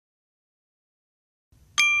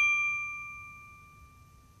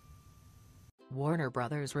Warner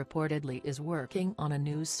Bros. Reportedly is working on a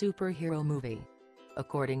new superhero movie.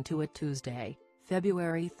 According to a Tuesday,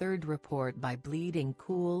 February 3 report by Bleeding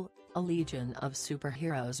Cool, a Legion of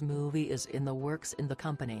Superheroes movie is in the works in the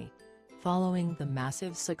company. Following the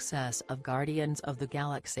massive success of Guardians of the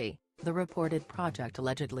Galaxy, the reported project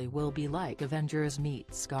allegedly will be like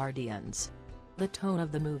Avengers-meets-Guardians. The tone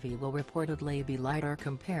of the movie will reportedly be lighter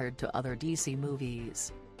compared to other DC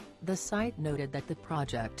movies. The site noted that the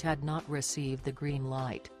project had not received the green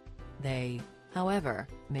light. They, however,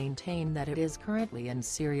 maintain that it is currently in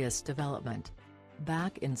serious development.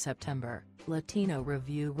 Back in September, Latino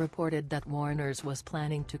Review reported that Warner's was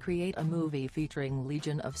planning to create a movie featuring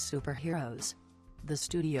Legion of Superheroes. The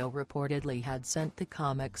studio reportedly had sent the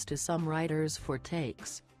comics to some writers for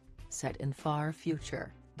takes. Set in far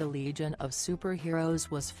future, the Legion of Superheroes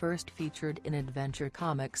was first featured in Adventure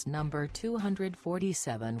Comics number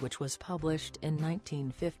 247, which was published in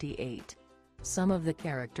 1958. Some of the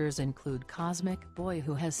characters include Cosmic Boy,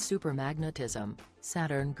 who has supermagnetism,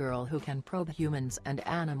 Saturn Girl, who can probe humans and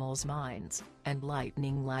animals' minds, and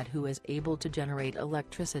Lightning Lad, who is able to generate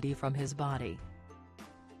electricity from his body.